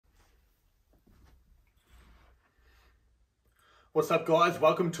What's up guys,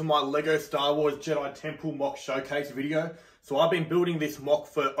 welcome to my Lego Star Wars Jedi Temple MOC showcase video. So I've been building this MOC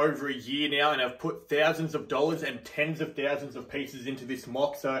for over a year now and I've put thousands of dollars and tens of thousands of pieces into this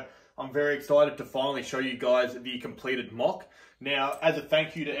MOC. So I'm very excited to finally show you guys the completed MOC. Now, as a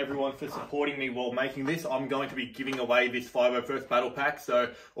thank you to everyone for supporting me while making this, I'm going to be giving away this 501st Battle Pack.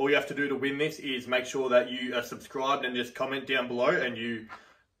 So all you have to do to win this is make sure that you are subscribed and just comment down below and you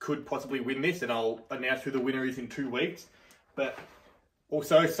could possibly win this, and I'll announce who the winner is in 2 weeks. But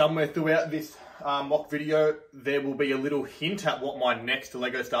also, somewhere throughout this MOC video, there will be a little hint at what my next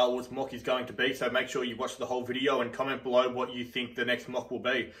Lego Star Wars MOC is going to be. So make sure you watch the whole video and comment below what you think the next MOC will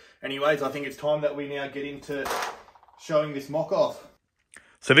be. Anyways, I think it's time that we now get into showing this MOC off.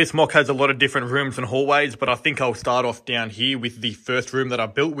 So this MOC has a lot of different rooms and hallways, but I think I'll start off down here with the first room that I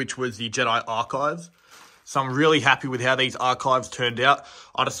built, which was the Jedi Archives. So I'm really happy with how these archives turned out.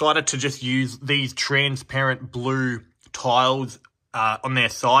 I decided to just use these transparent blue tiles on their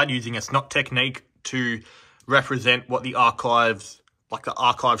side using a snot technique to represent what the archives, like the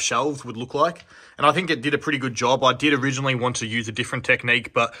archive shelves, would look like. And I think it did a pretty good job. I did originally want to use a different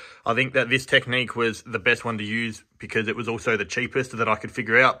technique, but I think that this technique was the best one to use because it was also the cheapest that I could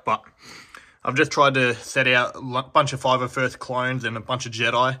figure out. But I've just tried to set out a bunch of 501st clones and a bunch of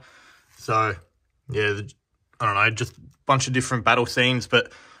Jedi. So yeah, I don't know, just a bunch of different battle scenes,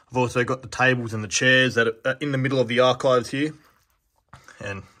 but I've also got the tables and the chairs that are in the middle of the archives here.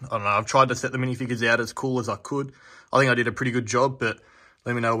 And I don't know, I've tried to set the minifigures out as cool as I could. I think I did a pretty good job, but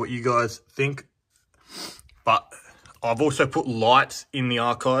let me know what you guys think. But I've also put lights in the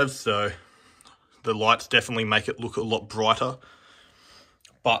archives, so the lights definitely make it look a lot brighter.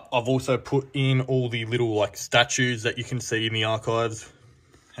 But I've also put in all the little like statues that you can see in the archives.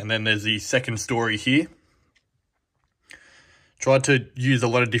 And then there's the second story here. Tried to use a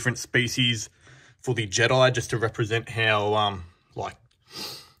lot of different species for the Jedi just to represent how like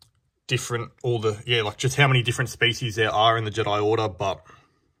different like just how many different species there are in the Jedi Order. But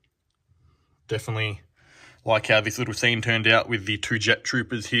definitely like how this little scene turned out with the 2 jet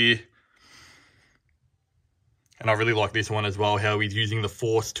troopers here. And I really like this one as well, how he's using the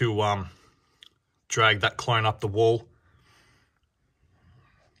Force to drag that clone up the wall.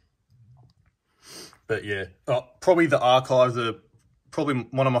 But yeah, probably the archives are probably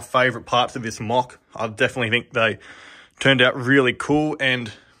one of my favourite parts of this MOC. I definitely think they turned out really cool,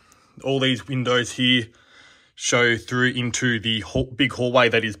 and all these windows here show through into the big hallway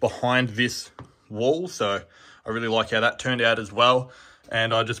that is behind this wall. So I really like how that turned out as well.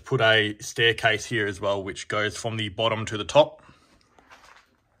 And I just put a staircase here as well, which goes from the bottom to the top.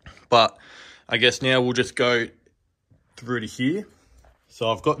 But I guess now we'll just go through to here.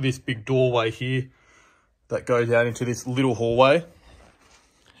 So I've got this big doorway here that goes out into this little hallway.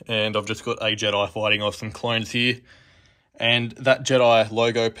 And I've just got a Jedi fighting off some clones here. And that Jedi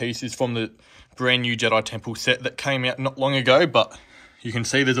logo piece is from the brand new Jedi Temple set that came out not long ago. But you can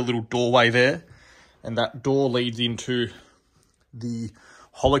see there's a little doorway there. And that door leads into the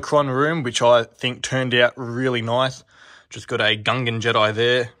holocron room, which I think turned out really nice. Just got a Gungan Jedi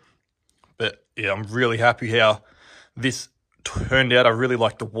there. But yeah, I'm really happy how this turned out. I really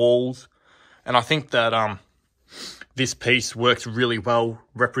like the walls. And I think that this piece works really well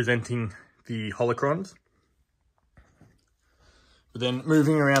representing the holocrons. But then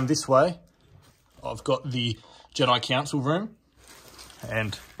moving around this way, I've got the Jedi Council room.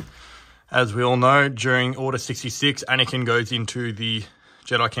 And as we all know, during Order 66, Anakin goes into the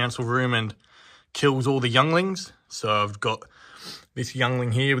Jedi Council room and kills all the younglings. So I've got this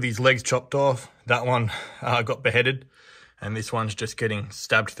youngling here with his legs chopped off. That one got beheaded. And this one's just getting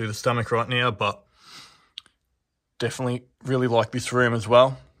stabbed through the stomach right now, but definitely really like this room as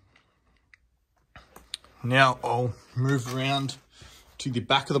well. Now I'll move around to the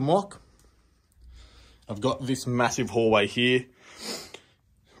back of the MOC. I've got this massive hallway here.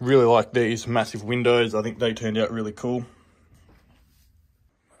 Really like these massive windows. I think they turned out really cool.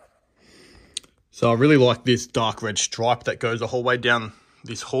 So I really like this dark red stripe that goes the whole way down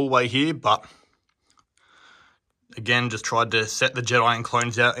this hallway here, but again, just tried to set the Jedi and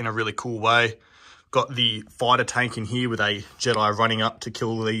clones out in a really cool way. Got the fighter tank in here with a Jedi running up to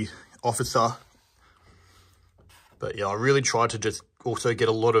kill the officer. But yeah, I really tried to just also get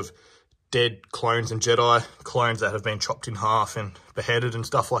a lot of dead clones and Jedi, clones that have been chopped in half and beheaded and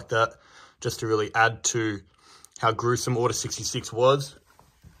stuff like that, just to really add to how gruesome Order 66 was.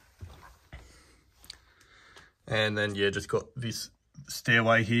 And then yeah, just got this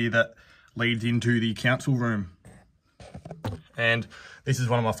stairway here that leads into the council room. And this is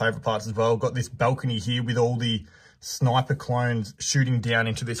one of my favourite parts as well. Got this balcony here with all the sniper clones shooting down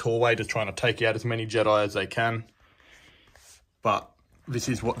into this hallway, just trying to take out as many Jedi as they can. but this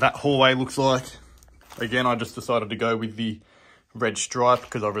is what that hallway looks like. Again, I just decided to go with the red stripe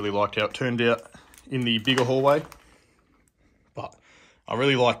because I really liked how it turned out in the bigger hallway. But I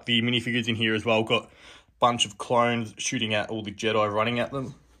really like the minifigures in here as well. Got a bunch of clones shooting at all the Jedi running at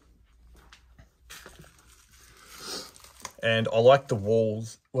them. And I like the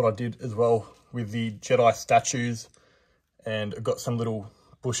walls, what I did as well with the Jedi statues. And I've got some little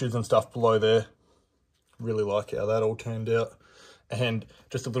bushes and stuff below there. Really like how that all turned out. And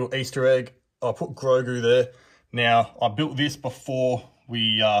just a little Easter egg, I put Grogu there. Now, I built this before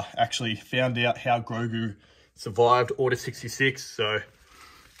we actually found out how Grogu survived Order 66. So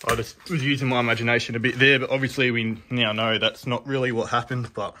I just was using my imagination a bit there, but obviously we now know that's not really what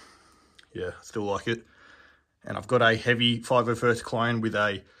happened, but yeah, I still like it. And I've got a heavy 501st clone with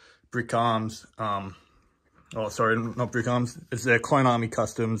a Brick Arms, oh sorry, not Brick Arms, it's their Clone Army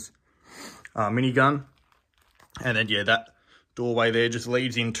Customs minigun. And then yeah, that doorway there just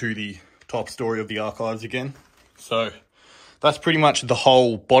leads into the top story of the archives again. So that's pretty much the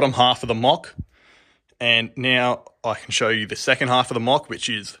whole bottom half of the MOC. And now I can show you the second half of the MOC, which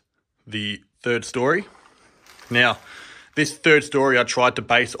is the third story. Now, this third story I tried to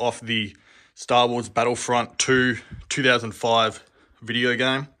base off the Star Wars Battlefront 2 2005 video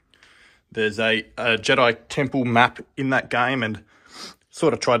game. There's a Jedi Temple map in that game and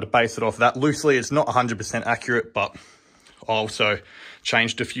sort of tried to base it off that loosely. It's not 100% accurate, but I also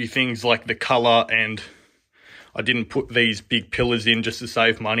changed a few things like the color, and I didn't put these big pillars in just to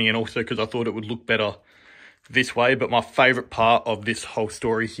save money, and also because I thought it would look better this way. But my favorite part of this whole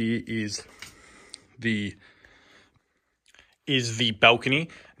story here is the balcony.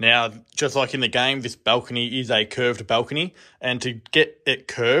 Now, just like in the game, this balcony is a curved balcony, and to get it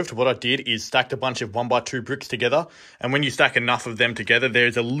curved, what I did is stacked a bunch of 1x2 bricks together, and when you stack enough of them together,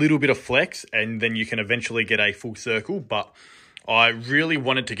 there's a little bit of flex, and then you can eventually get a full circle. But I really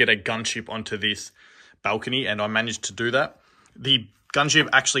wanted to get a gunship onto this balcony, and I managed to do that. The gunship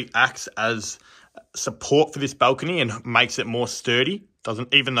actually acts as support for this balcony and makes it more sturdy.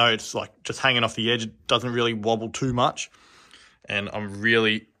 Even though it's like just hanging off the edge, it doesn't really wobble too much. And I'm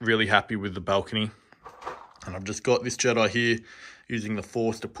really, really happy with the balcony. And I've just got this Jedi here using the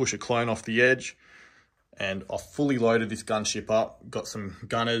Force to push a clone off the edge. And I've fully loaded this gunship up. Got some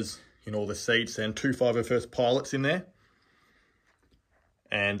gunners in all the seats and 2 501st pilots in there.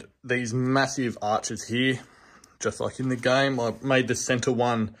 And these massive arches here, just like in the game, I made the center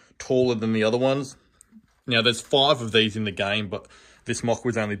one taller than the other ones. Now there's 5 of these in the game, but this MOC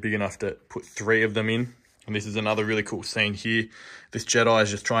was only big enough to put 3 of them in. And this is another really cool scene here. This Jedi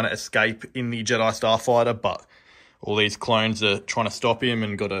is just trying to escape in the Jedi Starfighter, but all these clones are trying to stop him,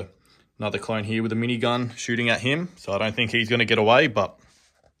 and got another clone here with a minigun shooting at him. So I don't think he's going to get away, but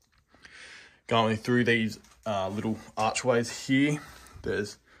going through these little archways here,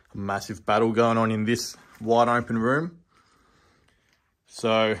 there's a massive battle going on in this wide open room.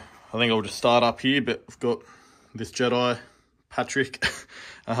 So I think I'll just start up here, but I've got this Jedi, Patrick,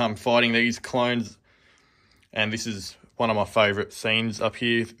 fighting these clones. And this is one of my favourite scenes up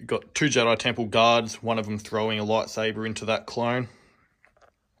here. We've got 2 Jedi Temple guards, one of them throwing a lightsaber into that clone.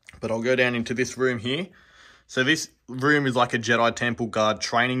 But I'll go down into this room here. So this room is like a Jedi Temple guard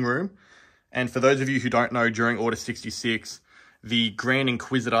training room. And for those of you who don't know, during Order 66, the Grand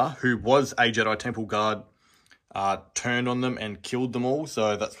Inquisitor, who was a Jedi Temple guard, turned on them and killed them all.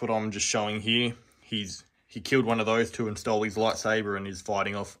 So that's what I'm just showing here. He killed one of those 2 and stole his lightsaber and is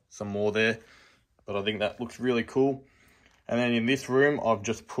fighting off some more there. But I think that looks really cool. And then in this room, I've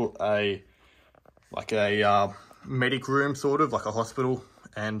just put a medic room, sort of like a hospital,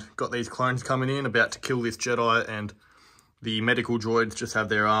 and got these clones coming in, about to kill this Jedi, and the medical droids just have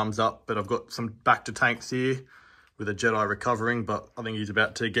their arms up. But I've got some Bacta tanks here with a Jedi recovering, but I think he's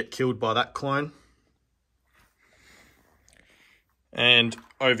about to get killed by that clone. And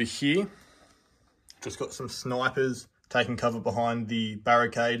over here, just got some snipers taking cover behind the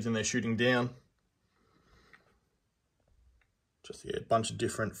barricades, and they're shooting down. Just a bunch of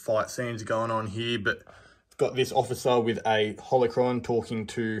different fight scenes going on here, but I've got this officer with a holocron talking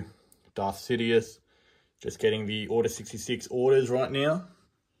to Darth Sidious, just getting the Order 66 orders right now.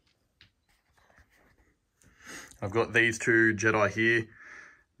 I've got these 2 Jedi here.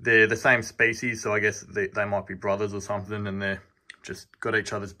 They're the same species, so I guess they might be brothers or something, and they're just got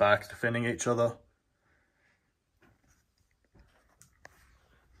each other's backs, defending each other.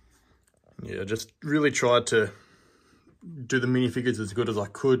 Yeah, just really tried to do the minifigures as good as I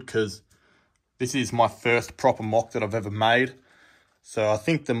could, because this is my first proper MOC that I've ever made. So I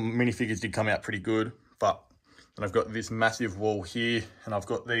think the minifigures did come out pretty good. But then I've got this massive wall here, and I've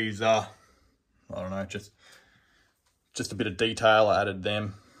got these, I don't know, just just a bit of detail. I added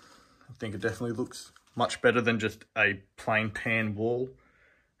them. I think it definitely looks much better than just a plain pan wall.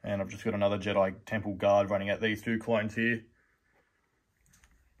 And I've just got another Jedi Temple Guard running at these two clones here.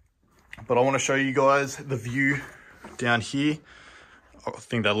 But I want to show you guys the view down here. I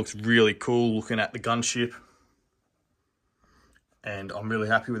think that looks really cool looking at the gunship. And I'm really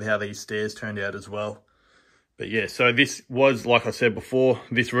happy with how these stairs turned out as well. But yeah, so this was, like I said before,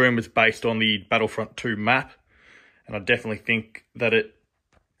 this room was based on the Battlefront 2 map. And I definitely think that it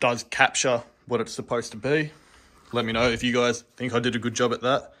does capture what it's supposed to be. Let me know if you guys think I did a good job at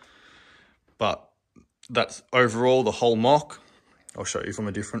that. But that's overall the whole MOC. I'll show you from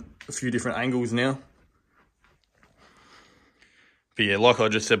a few different angles now. But yeah, like I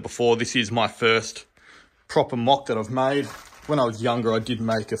just said before, this is my first proper MOC that I've made. When I was younger, I did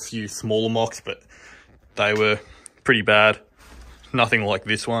make a few smaller MOCs, but they were pretty bad. Nothing like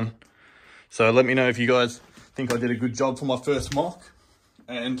this one. So let me know if you guys think I did a good job for my first MOC.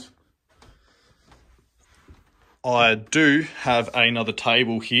 And I do have another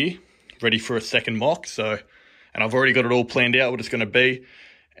table here ready for a second MOC. And I've already got it all planned out what it's going to be.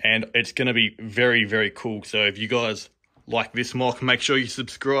 And it's going to be very, very cool. So if you guys like this MOC, make sure you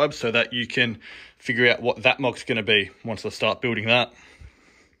subscribe so that you can figure out what that MOC's going to be once I start building that.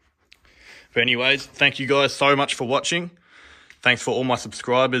 But anyways, thank you guys so much for watching. Thanks for all my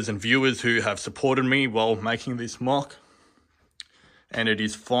subscribers and viewers who have supported me while making this MOC. And it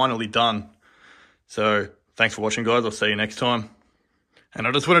is finally done. So thanks for watching, guys. I'll see you next time. And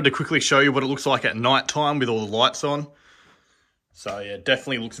I just wanted to quickly show you what it looks like at night time with all the lights on. So yeah,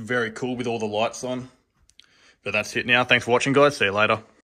 definitely looks very cool with all the lights on. But that's it now. Thanks for watching, guys. See you later.